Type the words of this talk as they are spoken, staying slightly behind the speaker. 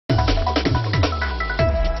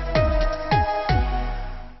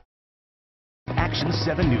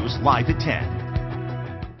7 News live at 10.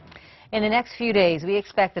 In the next few days, we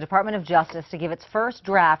expect the Department of Justice to give its first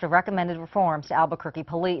draft of recommended reforms to Albuquerque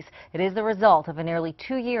police. It is the result of a nearly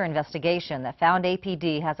 2-year investigation that found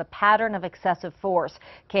APD has a pattern of excessive force.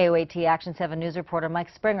 KOAT Action 7 News reporter Mike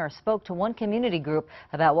Springer spoke to one community group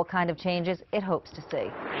about what kind of changes it hopes to see.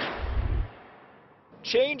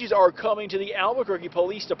 Changes are coming to the Albuquerque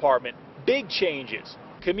Police Department. Big changes.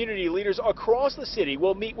 Community leaders across the city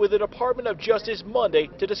will meet with the Department of Justice Monday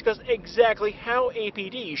to discuss exactly how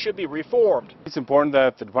APD should be reformed. It's important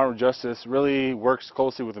that the Department of Justice really works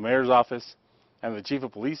closely with the mayor's office and the chief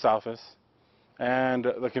of police office and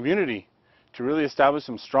the community to really establish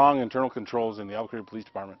some strong internal controls in the Albuquerque Police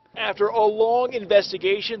Department. After a long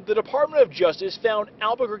investigation, the Department of Justice found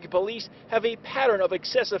Albuquerque police have a pattern of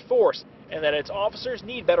excessive force and that its officers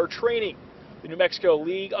need better training. The New Mexico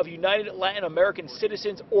League of United Latin American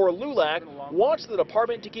Citizens, or LULAC, wants the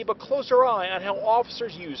department to keep a closer eye on how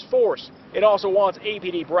officers use force. It also wants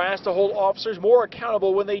APD brass to hold officers more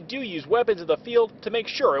accountable when they do use weapons in the field to make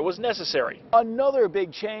sure it was necessary. Another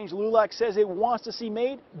big change LULAC says it wants to see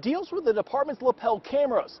made deals with the department's lapel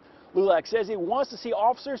cameras. LULAC says it wants to see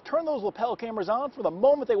officers turn those lapel cameras on from the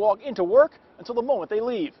moment they walk into work until the moment they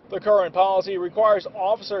leave. The current policy requires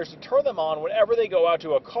officers to turn them on whenever they go out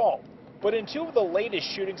to a call. But in 2 of the latest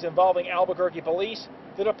shootings involving Albuquerque police,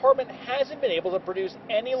 the department hasn't been able to produce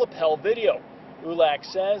any lapel video. LULAC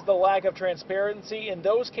says the lack of transparency in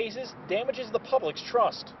those cases damages the public's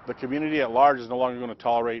trust. The community at large is no longer going to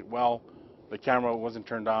tolerate, well, the camera wasn't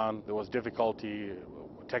turned on, there was difficulty,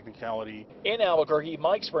 technicality. In Albuquerque,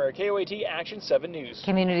 Mike Springer, KOAT Action 7 News.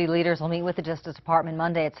 Community leaders will meet with the Justice Department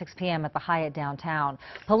Monday at 6 p.m. at the Hyatt downtown.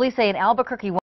 Police say in Albuquerque